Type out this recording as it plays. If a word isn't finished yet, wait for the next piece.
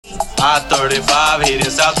I-35 heading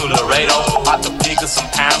south to Laredo. About to pick up some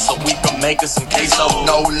pounds so we can make us some queso.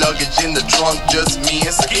 No luggage in the trunk, just me and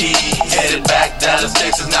some keys. Headed back Dallas,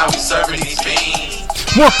 Texas, now we serving these fiends.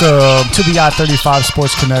 Welcome to the I-35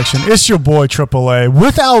 Sports Connection. It's your boy AAA.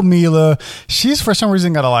 Without Mila, she's for some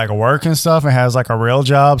reason got to like work and stuff and has like a real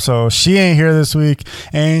job, so she ain't here this week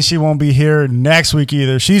and she won't be here next week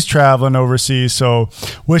either. She's traveling overseas, so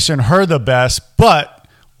wishing her the best. But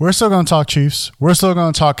we're still going to talk Chiefs. We're still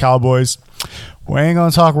going to talk Cowboys. We ain't going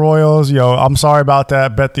to talk Royals. Yo, I'm sorry about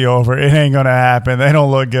that. Bet the over. It ain't going to happen. They don't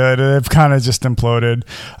look good. They've kind of just imploded.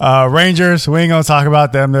 Rangers, we ain't going to talk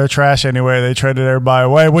about them. They're trash anyway. They traded everybody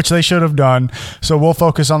away, which they should have done. So we'll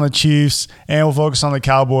focus on the Chiefs and we'll focus on the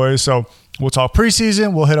Cowboys. So we'll talk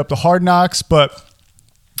preseason. We'll hit up the Hard Knocks. But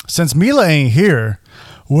since Mila ain't here,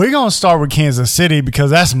 we're going to start with Kansas City because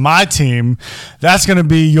that's my team. That's going to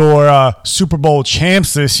be your Super Bowl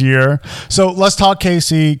champs this year. So let's talk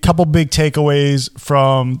KC. Couple big takeaways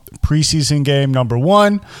from preseason game number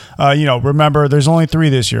one. Remember, there's only 3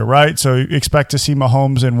 this year, right? So expect to see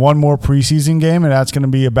Mahomes in one more preseason game, and that's going to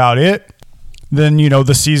be about it. Then,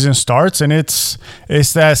 the season starts and it's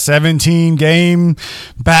that 17-game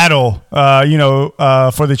battle,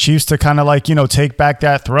 for the Chiefs to kind of like, take back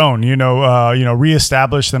that throne,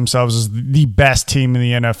 reestablish themselves as the best team in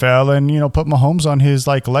the NFL and, put Mahomes on his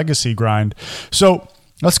like legacy grind. So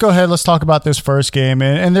let's go ahead. Let's talk about this first game.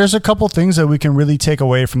 And there's a couple things that we can really take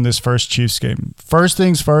away from this first Chiefs game. First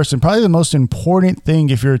things first, and probably the most important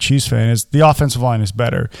thing if you're a Chiefs fan, is the offensive line is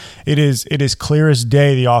better. It is clear as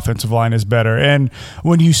day the offensive line is better. And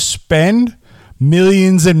when you spend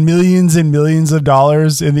millions and millions and millions of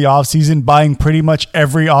dollars in the offseason buying pretty much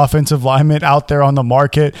every offensive lineman out there on the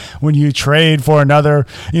market, when you trade for another,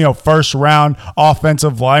 first round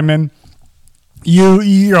offensive lineman,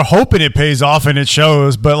 you're hoping it pays off and it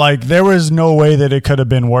shows, but like there was no way that it could have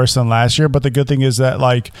been worse than last year. But the good thing is that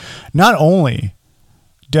like not only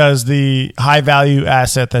does the high value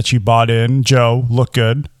asset that you bought in, Joe, look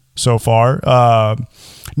good so far,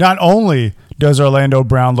 not only does Orlando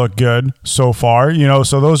Brown look good so far,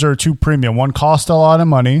 so those are 2 premium. One cost a lot of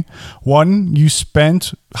money. One, you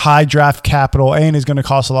spent high draft capital and is going to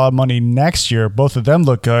cost a lot of money next year. Both of them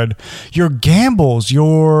look good. Your gambles,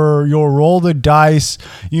 your roll the dice,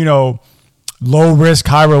 low risk,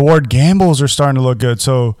 high reward gambles are starting to look good.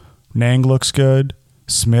 So Nang looks good.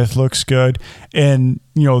 Smith looks good. And,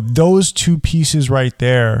 those 2 pieces right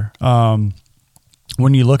there,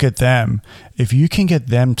 when you look at them, if you can get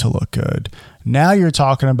them to look good, now you're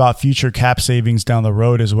talking about future cap savings down the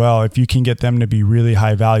road as well, if you can get them to be really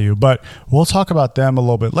high value. But we'll talk about them a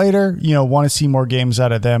little bit later. Want to see more games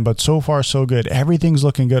out of them, but so far so good. Everything's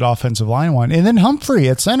looking good offensive line-wise. And then Humphrey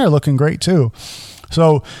at center looking great too.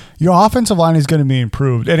 So your offensive line is going to be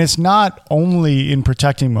improved. And it's not only in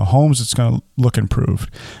protecting Mahomes it's going to look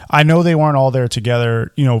improved. I know they weren't all there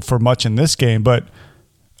together, for much in this game, but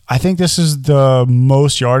I think this is the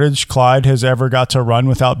most yardage Clyde has ever got to run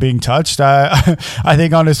without being touched. I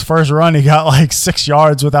think on his first run, he got like 6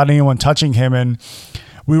 yards without anyone touching him. And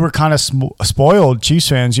we were kind of spoiled Chiefs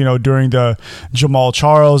fans, during the Jamal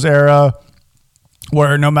Charles era,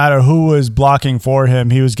 where no matter who was blocking for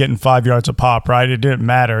him, he was getting 5 yards a pop, right? It didn't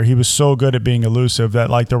matter. He was so good at being elusive that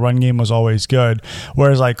like the run game was always good.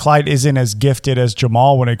 Whereas like Clyde isn't as gifted as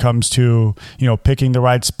Jamal when it comes to, picking the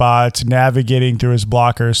right spots, navigating through his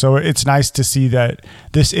blockers. So it's nice to see that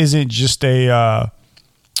this isn't just a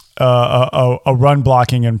run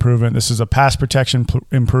blocking improvement. This is a pass protection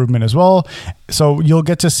improvement as well. So you'll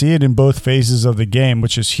get to see it in both phases of the game,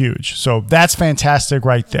 which is huge. So that's fantastic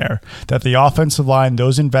right there, that the offensive line,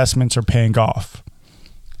 those investments are paying off.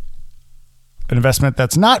 An investment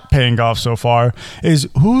that's not paying off so far is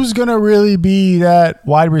who's going to really be that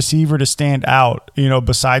wide receiver to stand out,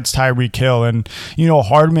 besides Tyreek Hill. And,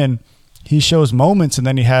 Hardman, he shows moments, and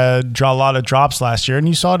then he had a lot of drops last year, and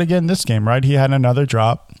you saw it again this game, right? He had another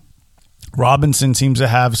drop. Robinson seems to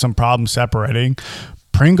have some problems separating.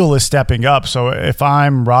 Pringle is stepping up. So if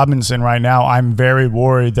I'm Robinson right now, I'm very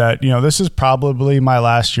worried that, this is probably my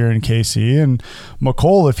last year in KC. And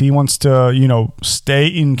McColl, if he wants to, stay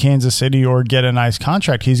in Kansas City or get a nice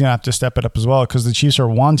contract, he's going to have to step it up as well, because the Chiefs are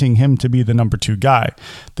wanting him to be the number 2 guy.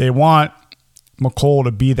 They want McColl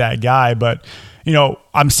to be that guy. But,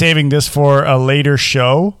 I'm saving this for a later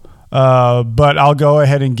show. But I'll go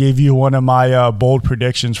ahead and give you one of my bold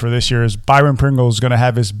predictions for this year is Byron Pringle is going to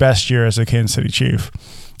have his best year as a Kansas City Chief.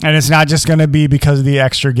 And it's not just going to be because of the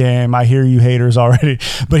extra game. I hear you haters already,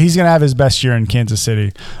 but he's going to have his best year in Kansas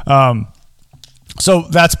City. So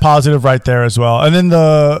that's positive right there as well. And then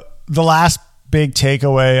the last big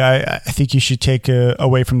takeaway I think you should take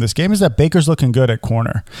away from this game is that Baker's looking good at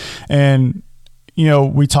corner. And,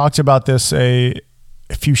 we talked about this a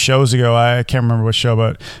few shows ago. I can't remember what show,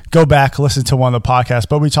 but go back, listen to one of the podcasts.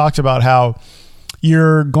 But we talked about how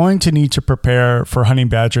you're going to need to prepare for Honey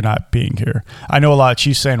Badger not being here. I know a lot of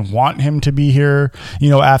Chiefs fans want him to be here,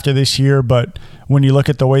 after this year, but when you look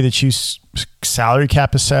at the way the Chiefs salary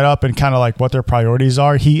cap is set up and kind of like what their priorities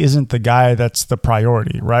are, he isn't the guy that's the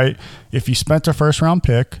priority, right? If you spent a first round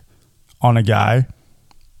pick on a guy,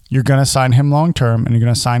 you're going to sign him long term and you're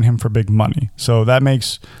going to sign him for big money. So that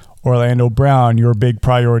makes Orlando Brown your big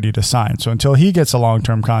priority to sign. So until he gets a long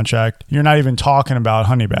term contract, you're not even talking about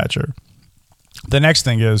Honey Badger. The next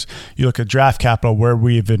thing is you look at draft capital where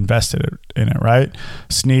we've invested in it, right?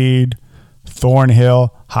 Snead,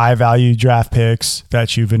 Thornhill, high value draft picks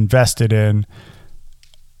that you've invested in.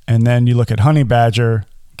 And then you look at Honey Badger,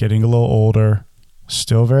 getting a little older,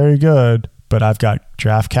 still very good, but I've got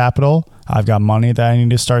draft capital. I've got money that I need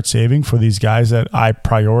to start saving for these guys that I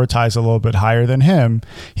prioritize a little bit higher than him.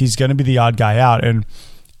 He's going to be the odd guy out. And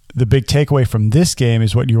the big takeaway from this game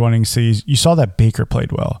is what you're wanting to see. You saw that Baker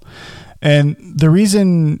played well. And the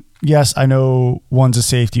reason, yes, I know one's a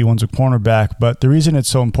safety, one's a cornerback, but the reason it's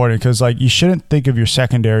so important because you shouldn't think of your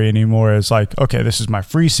secondary anymore as okay, this is my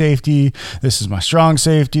free safety, this is my strong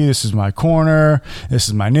safety, this is my corner, this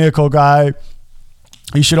is my nickel guy.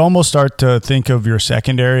 You should almost start to think of your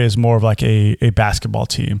secondary as more of a basketball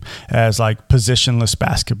team, as positionless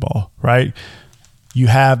basketball, right? You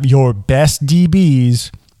have your best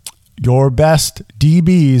DBs,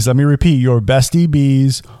 let me repeat, your best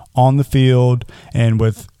DBs on the field, and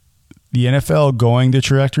with the NFL going the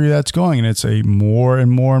trajectory that's going, and it's a more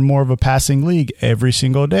and more and more of a passing league every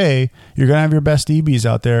single day, you're going to have your best DBs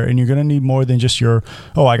out there, and you're going to need more than just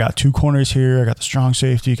I got two corners here, I got the strong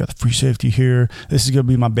safety, got the free safety here, this is going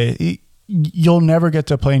to be my base. You'll never get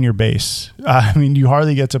to play in your base. You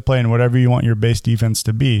hardly get to play in whatever you want your base defense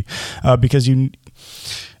to be, because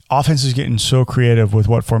offense is getting so creative with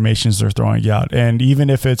what formations they're throwing out. And even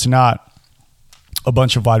if it's not a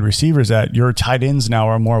bunch of wide receivers, that your tight ends now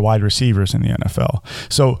are more wide receivers in the NFL.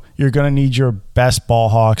 So you're going to need your best ball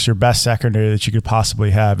hawks, your best secondary that you could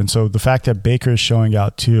possibly have. And so the fact that Baker is showing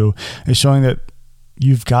out too is showing that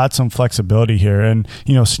you've got some flexibility here. And,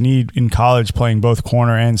 Snead in college playing both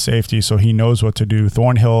corner and safety, so he knows what to do.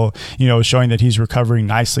 Thornhill, showing that he's recovering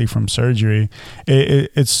nicely from surgery.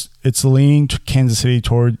 It's leaning to Kansas City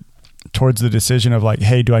towards the decision of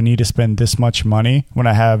hey, do I need to spend this much money when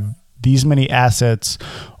I have these many assets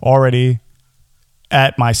already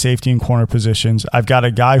at my safety and corner positions? I've got a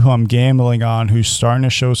guy who I'm gambling on who's starting to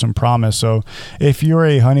show some promise. So if you're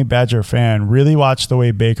a Honey Badger fan, really watch the way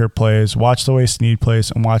Baker plays, watch the way Snead plays,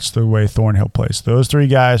 and watch the way Thornhill plays. Those three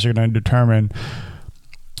guys are going to determine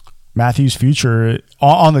Matthew's future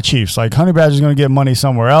on the Chiefs. Honey Badger is going to get money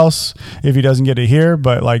somewhere else if he doesn't get it here,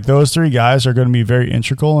 but those three guys are going to be very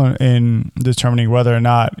integral in determining whether or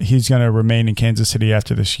not he's going to remain in Kansas City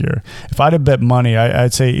after this year. If I had to bet money,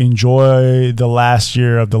 I'd say enjoy the last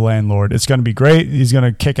year of the landlord. It's going to be great. He's going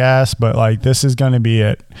to kick ass, but this is going to be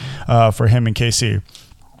it for him in KC.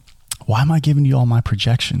 Why am I giving you all my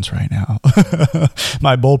projections right now?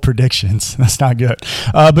 My bold predictions. That's not good.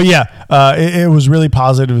 But yeah, it was really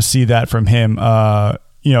positive to see that from him,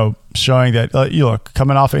 showing that, look,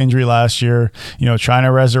 coming off an injury last year, trying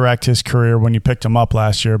to resurrect his career when you picked him up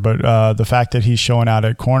last year. But the fact that he's showing out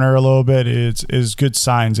at corner a little bit is good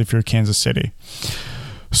signs if you're Kansas City.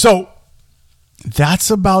 So that's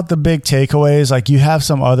about the big takeaways. You have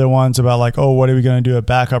some other ones about what are we going to do at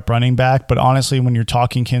backup running back? But honestly, when you're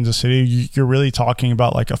talking Kansas City, you're really talking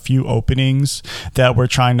about a few openings that we're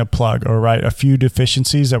trying to plug, or a few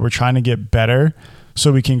deficiencies that we're trying to get better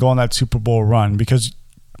so we can go on that Super Bowl run. Because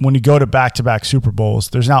when you go to back-to-back Super Bowls,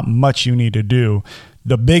 there's not much you need to do.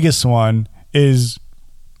 The biggest one is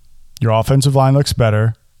your offensive line looks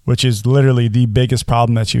better, which is literally the biggest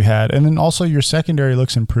problem that you had. And then also your secondary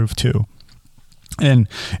looks improved too. And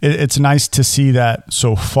it's nice to see that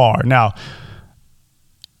so far. Now,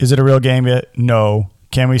 is it a real game yet? No.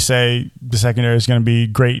 Can we say the secondary is going to be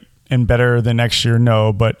great and better than next year?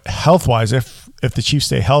 No. But health-wise, if the Chiefs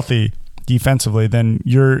stay healthy defensively, then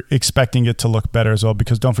you're expecting it to look better as well.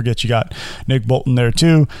 Because don't forget, you got Nick Bolton there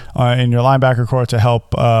too in your linebacker core to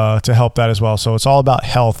help that as well. So it's all about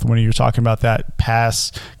health when you're talking about that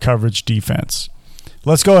pass coverage defense.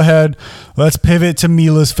 Let's go ahead. Let's pivot to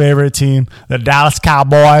Mila's favorite team, the Dallas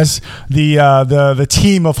Cowboys, the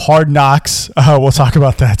team of hard knocks. We'll talk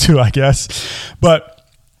about that too, I guess. But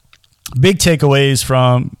big takeaways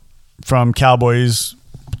from Cowboys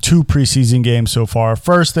 2 preseason games so far.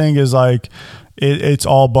 First thing is it's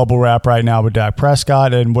all bubble wrap right now with Dak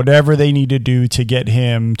Prescott, and whatever they need to do to get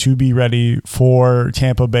him to be ready for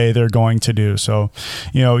Tampa Bay, they're going to do. So,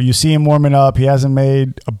 you see him warming up. He hasn't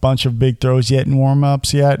made a bunch of big throws yet in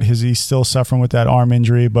warm-ups yet. He's still suffering with that arm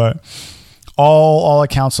injury, but all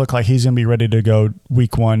accounts look like he's going to be ready to go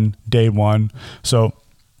week 1, day 1. So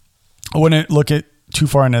I wouldn't look at too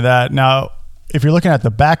far into that. Now, if you're looking at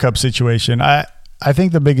the backup situation, I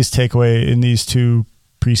think the biggest takeaway in these two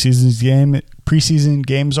preseason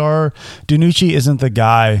games are DiNucci isn't the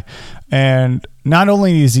guy. And not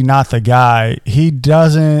only is he not the guy, he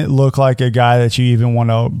doesn't look like a guy that you even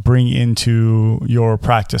want to bring into your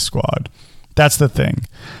practice squad. That's the thing.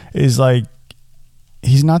 Is like,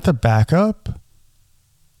 he's not the backup,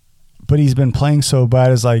 but he's been playing so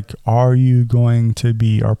bad. Is like, are you going to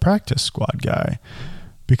be our practice squad guy?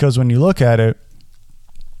 Because when you look at it,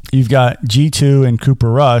 you've got G2 and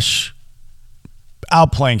Cooper Rush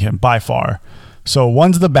outplaying him by far. So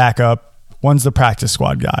one's the backup, one's the practice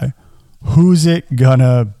squad guy. Who's it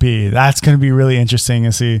gonna be? That's gonna be really interesting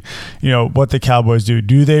to see, what the Cowboys do.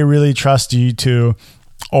 Do they really trust G2?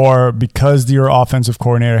 Or because your offensive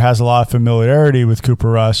coordinator has a lot of familiarity with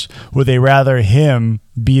Cooper Rush, would they rather him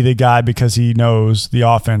be the guy because he knows the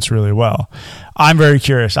offense really well? I'm very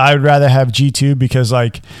curious. I would rather have G2 because,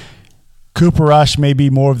 Cooper Rush may be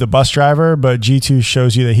more of the bus driver, but G2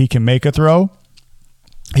 shows you that he can make a throw.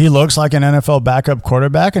 He looks like an NFL backup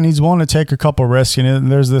quarterback, and he's willing to take a couple risks, and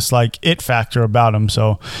there's this it factor about him.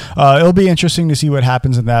 So it'll be interesting to see what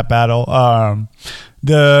happens in that battle.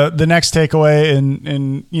 The next takeaway,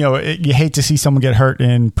 and you hate to see someone get hurt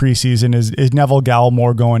in preseason, is Neville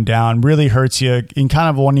Gallimore going down. Really hurts you in kind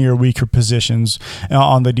of one of your weaker positions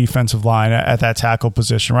on the defensive line at that tackle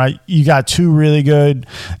position, right? You got two really good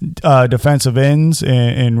defensive ends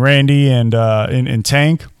in Randy and in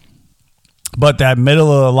Tank. But that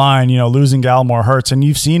middle of the line, losing Gallimore hurts. And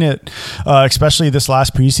you've seen it, especially this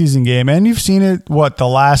last preseason game. And you've seen it, the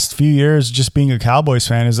last few years, just being a Cowboys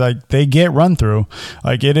fan, is they get run through.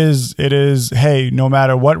 It is, hey, no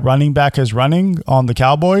matter what running back is running on the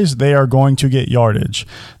Cowboys, they are going to get yardage.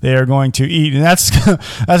 They are going to eat. And that's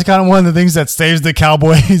kind of one of the things that saves the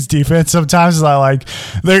Cowboys defense sometimes, is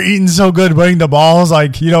they're eating so good winning the balls.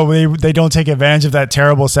 They don't take advantage of that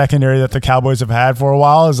terrible secondary that the Cowboys have had for a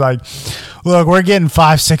while. It's look, we're getting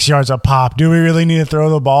 5-6 yards a pop. Do we really need to throw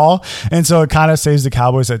the ball? And so it kind of saves the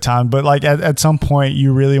Cowboys at times. But at some point,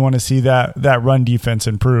 you really want to see that run defense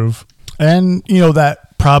improve. And, that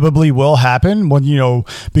probably will happen when,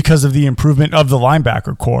 because of the improvement of the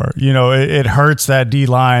linebacker core. It hurts that D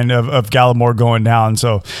line of Gallimore going down.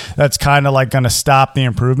 So that's kind of going to stop the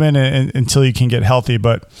improvement until you can get healthy.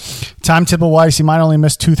 But timetable wise, he might only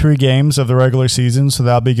miss 2-3 games of the regular season. So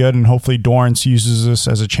that'll be good. And hopefully Dorrance uses this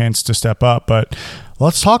as a chance to step up. But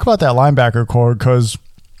let's talk about that linebacker core, because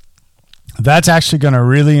that's actually going to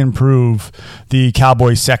really improve the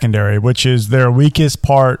Cowboys secondary, which is their weakest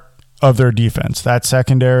part of their defense. That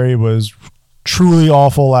secondary was truly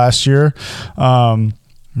awful last year.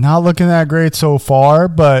 Not looking that great so far,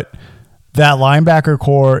 but that linebacker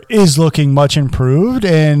core is looking much improved,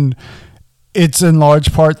 and it's in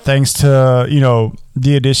large part thanks to,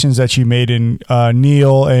 the additions that you made in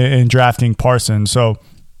Neal and drafting Parsons. So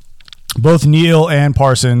both Neal and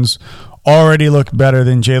Parsons already look better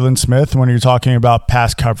than Jalen Smith when you're talking about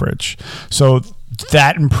pass coverage. So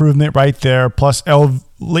that improvement right there, plus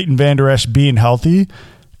Leighton Vander Esch being healthy,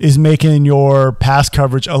 is making your pass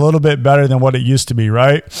coverage a little bit better than what it used to be,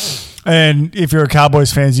 right? And if you're a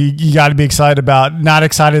Cowboys fan, you got to be not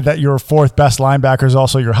excited that your fourth best linebacker is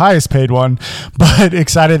also your highest paid one, but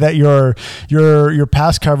excited that your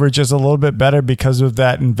pass coverage is a little bit better because of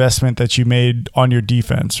that investment that you made on your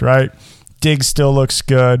defense, right? Diggs still looks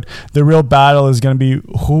good. The real battle is going to be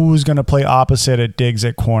who's going to play opposite at Diggs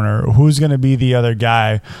at corner, who's going to be the other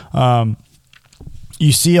guy.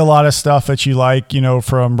 You see a lot of stuff that you like,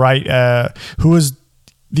 from Wright, who was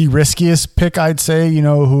the riskiest pick, I'd say,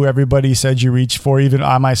 who everybody said you reached for. Even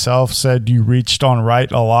I myself said you reached on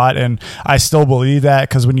Wright a lot, and I still believe that,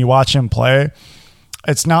 because when you watch him play,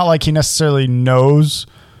 it's not like he necessarily knows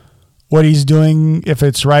what he's doing, if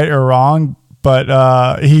it's right or wrong,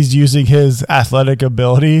 but he's using his athletic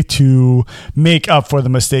ability to make up for the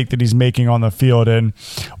mistake that he's making on the field. And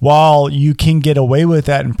while you can get away with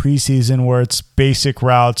that in preseason, where it's basic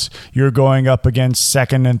routes, you're going up against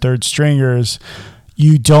second and third stringers,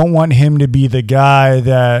 you don't want him to be the guy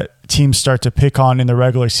that teams start to pick on in the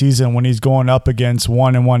regular season when he's going up against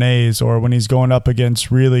 1 and 1As, or when he's going up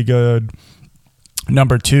against really good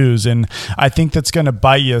number twos. And I think that's going to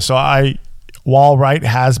bite you. So while Wright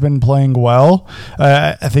has been playing well,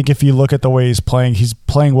 I think if you look at the way he's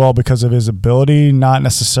playing well because of his ability, not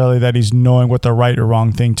necessarily that he's knowing what the right or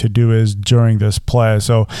wrong thing to do is during this play.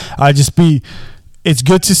 So it's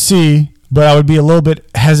good to see, but I would be a little bit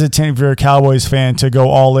hesitant if you're a Cowboys fan to go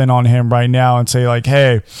all in on him right now and say like,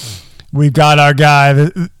 hey, we've got our guy.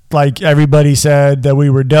 Like everybody said that we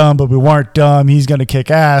were dumb, but we weren't dumb. He's going to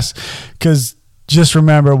kick ass. Because just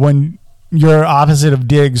remember, when you're opposite of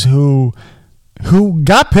Diggs, who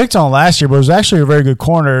got picked on last year, but was actually a very good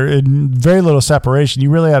corner in very little separation. You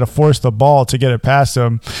really had to force the ball to get it past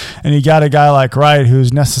him. And you got a guy like Wright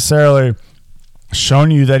who's necessarily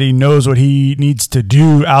shown you that he knows what he needs to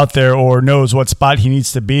do out there or knows what spot he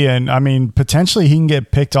needs to be in. I mean, potentially he can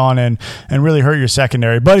get picked on and really hurt your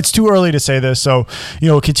secondary, but it's too early to say this. So,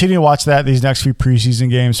 continue to watch these next few preseason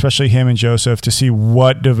games, especially him and Joseph, to see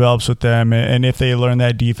what develops with them and if they learn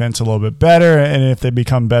that defense a little bit better and if they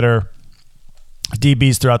become better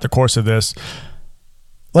DBs throughout the course of this.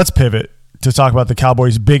 Let's pivot to talk about the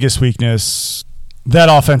Cowboys' biggest weakness, that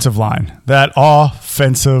offensive line.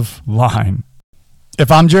 If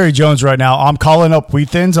I'm Jerry Jones right now, I'm calling up Wheat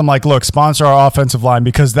Thins. I'm like, look, sponsor our offensive line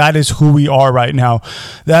because that is who we are right now.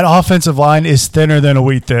 That offensive line is thinner than a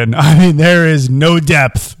wheat thin. I mean, there is no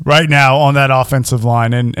depth right now on that offensive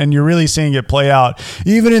line. And you're really seeing it play out,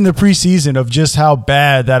 even in the preseason, of just how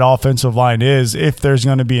bad that offensive line is if there's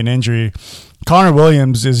going to be an injury. Connor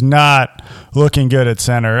Williams is not looking good at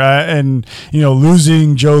center. And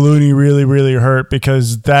losing Joe Looney really, really hurt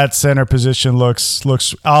because that center position looks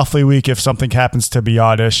awfully weak if something happens to be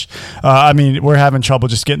oddish. We're having trouble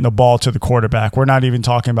just getting the ball to the quarterback. We're not even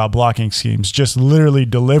talking about blocking schemes. Just literally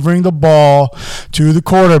delivering the ball to the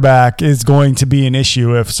quarterback is going to be an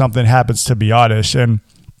issue if something happens to be oddish. And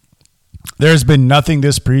there's been nothing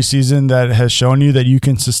this preseason that has shown you that you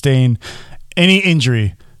can sustain any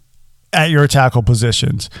injury at your tackle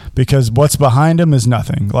positions, because what's behind him is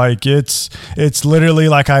nothing. Like it's literally,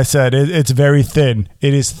 like I said, it's very thin.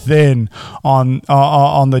 It is thin on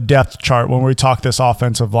the depth chart when we talk this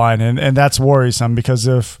offensive line, and that's worrisome because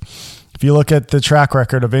if you look at the track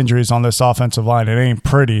record of injuries on this offensive line, it ain't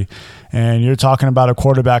pretty. And you're talking about a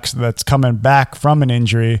quarterback that's coming back from an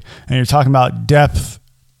injury, and you're talking about depth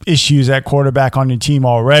issues at quarterback on your team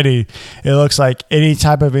already. It looks like any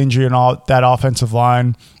type of injury in all that offensive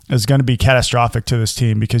line is going to be catastrophic to this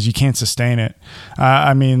team because you can't sustain it.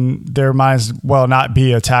 There might as well not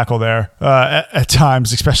be a tackle there at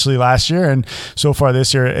times, especially last year. And so far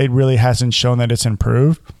this year, it really hasn't shown that it's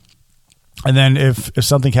improved. And then if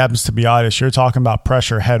something happens to be oddish, you're talking about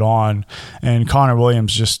pressure head on. And Connor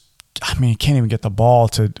Williams he can't even get the ball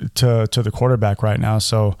to the quarterback right now.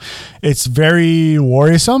 So it's very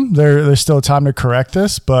worrisome. There's still time to correct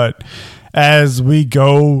this, but as we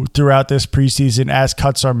go throughout this preseason, as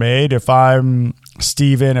cuts are made, if I'm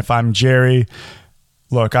Steven, if I'm Jerry,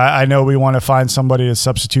 look, I know we want to find somebody to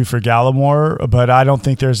substitute for Gallimore, but I don't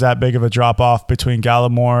think there's that big of a drop-off between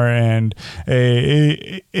Gallimore and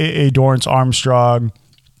a Dorrance Armstrong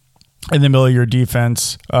in the middle of your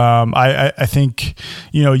defense. I think,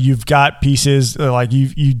 you've got pieces like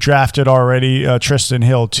you drafted already Tristan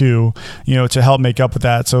Hill too, to help make up with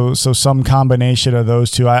that. So some combination of those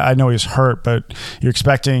two. I know he's hurt, but you're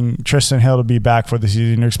expecting Tristan Hill to be back for the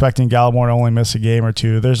season. You're expecting Gallimore to only miss a game or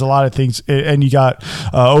two. There's a lot of things, and you got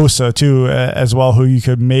Osa too as well, who you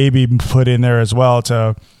could maybe put in there as well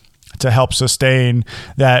to help sustain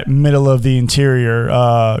that middle of the interior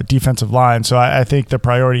defensive line. So I think the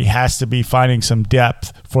priority has to be finding some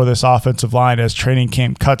depth for this offensive line as training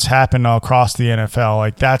camp cuts happen across the NFL.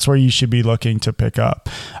 Like that's where you should be looking to pick up.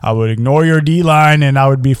 I would ignore your D-line and I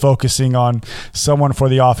would be focusing on someone for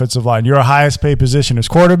the offensive line. Your highest paid position is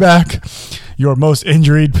quarterback. Your most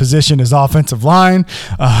injured position is offensive line.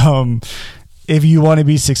 If you want to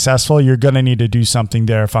be successful, you're going to need to do something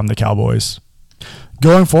there if I'm the Cowboys.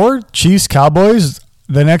 Going forward, Chiefs, Cowboys,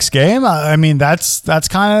 the next game, that's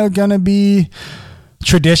kind of going to be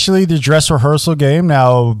traditionally the dress rehearsal game.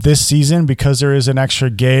 Now, this season, because there is an extra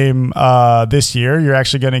game this year, you're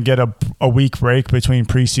actually going to get a week break between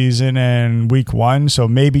preseason and week one. So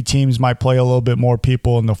maybe teams might play a little bit more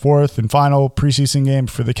people in the fourth and final preseason game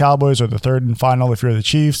for the Cowboys, or the third and final if you're the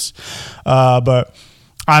Chiefs. But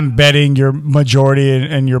I'm betting your majority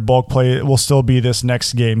and your bulk play will still be this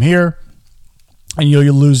next game here. And you'll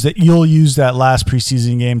use that last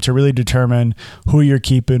preseason game to really determine who you're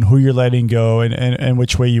keeping, who you're letting go, and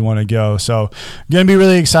which way you want to go. So I'm going to be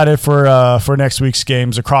really excited for next week's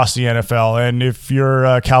games across the NFL. And if you're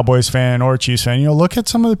a Cowboys fan or a Chiefs fan, look at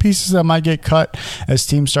some of the pieces that might get cut as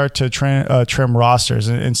teams start to trim rosters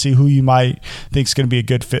and see who you might think is going to be a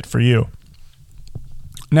good fit for you.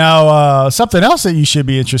 Now, something else that you should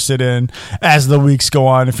be interested in as the weeks go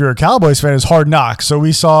on, if you're a Cowboys fan, is Hard Knocks. So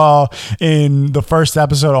we saw in the first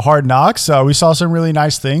episode of Hard Knocks, we saw some really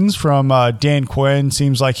nice things from Dan Quinn.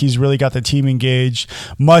 Seems like he's really got the team engaged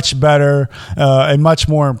much better and much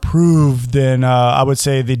more improved than, I would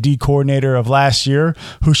say, the D coordinator of last year,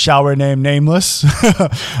 who shall remain nameless,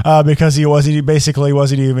 because he basically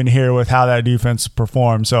wasn't even here with how that defense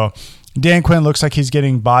performed. So Dan Quinn looks like he's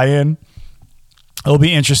getting buy-in. It'll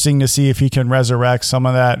be interesting to see if he can resurrect some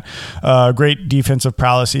of that great defensive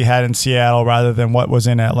prowess he had in Seattle rather than what was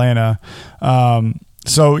in Atlanta.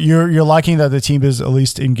 So you're liking that the team is at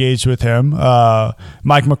least engaged with him.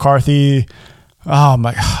 Mike McCarthy,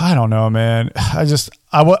 I don't know, man.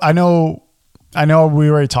 I know we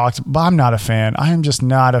already talked, but I'm not a fan. I am just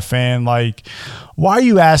not a fan. Like, why are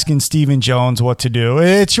you asking Stephen Jones what to do?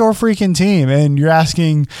 It's your freaking team, and you're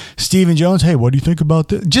asking Stephen Jones, hey, what do you think about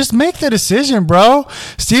this? Just make the decision, bro.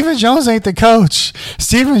 Stephen Jones ain't the coach.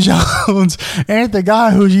 Stephen Jones ain't the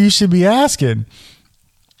guy who you should be asking.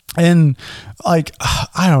 And, like,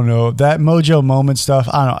 I don't know, that Mojo Moment stuff,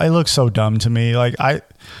 I don't know. It looks so dumb to me. Like, I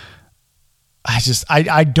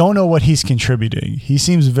don't know what he's contributing. He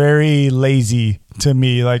seems very lazy to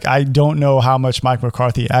me. Like, I don't know how much Mike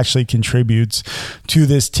McCarthy actually contributes to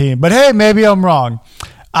this team. But hey, maybe I'm wrong.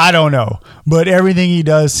 I don't know. But everything he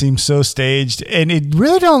does seems so staged, and it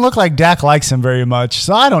really don't look like Dak likes him very much.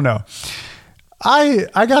 So I don't know. I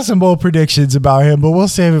got some bold predictions about him, but we'll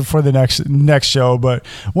save it for the next show. But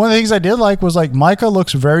one of the things I did like was, like, Micah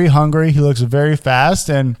looks very hungry. He looks very fast,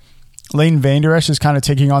 and Leighton Vander Esch is kind of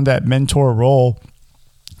taking on that mentor role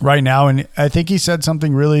right now. And I think he said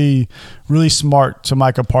something really, really smart to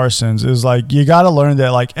Micah Parsons, is like, you got to learn that,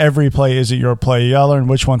 like, every play isn't your play. You got to learn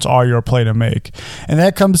which ones are your play to make. And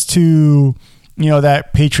that comes to,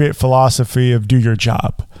 that Patriot philosophy of do your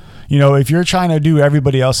job. If you're trying to do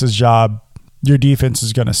everybody else's job, your defense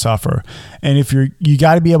is going to suffer. And if you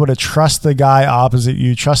got to be able to trust the guy opposite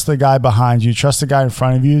you, trust the guy behind you, trust the guy in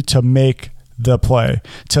front of you to make the play,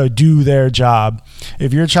 to do their job.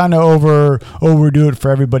 If you're trying to overdo it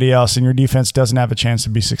for everybody else, and your defense doesn't have a chance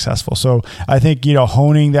to be successful. So I think,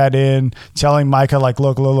 honing that in, telling Micah, like,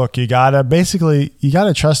 look, you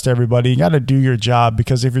gotta trust everybody. You gotta do your job,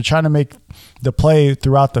 because if you're trying to make the play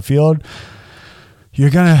throughout the field,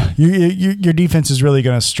 your defense is really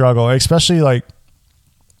gonna struggle, especially like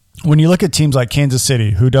when you look at teams like Kansas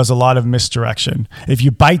City, who does a lot of misdirection. If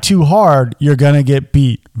you bite too hard, you're going to get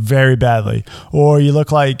beat very badly. Or you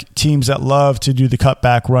look like teams that love to do the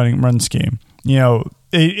cutback run scheme.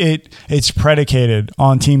 It's predicated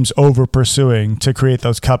on teams over pursuing to create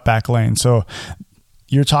those cutback lanes. So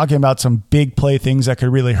you're talking about some big play things that could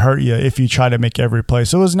really hurt you if you try to make every play.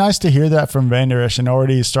 So it was nice to hear that from Vander Esch, and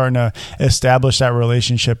already starting to establish that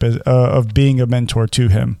relationship of being a mentor to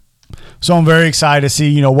him. So I'm very excited to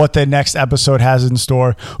see, what the next episode has in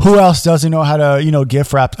store. Who else doesn't know how to,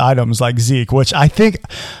 gift wrapped items like Zeke, which I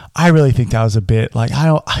really think that was a bit like,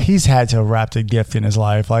 he's had to have wrapped a gift in his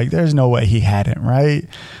life. Like, there's no way he hadn't, right?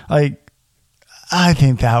 Like, I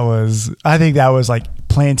think that was like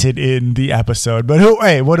planted in the episode. But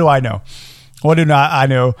what do I know? What do not I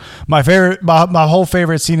know? My whole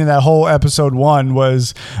favorite scene in that whole episode 1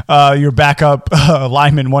 was your backup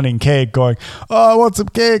lineman wanting cake, going, "Oh, I want some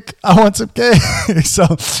cake! I want some cake!" So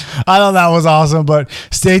I thought that was awesome. But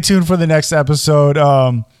stay tuned for the next episode.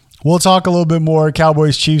 We'll talk a little bit more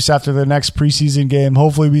Cowboys Chiefs after the next preseason game.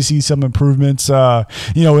 Hopefully we see some improvements,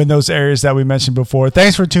 in those areas that we mentioned before.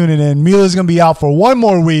 Thanks for tuning in. Mila's going to be out for one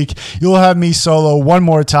more week. You'll have me solo one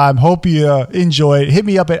more time. Hope you enjoy it. Hit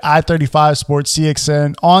me up at I35 Sports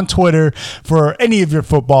CXN on Twitter for any of your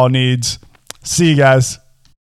football needs. See you guys.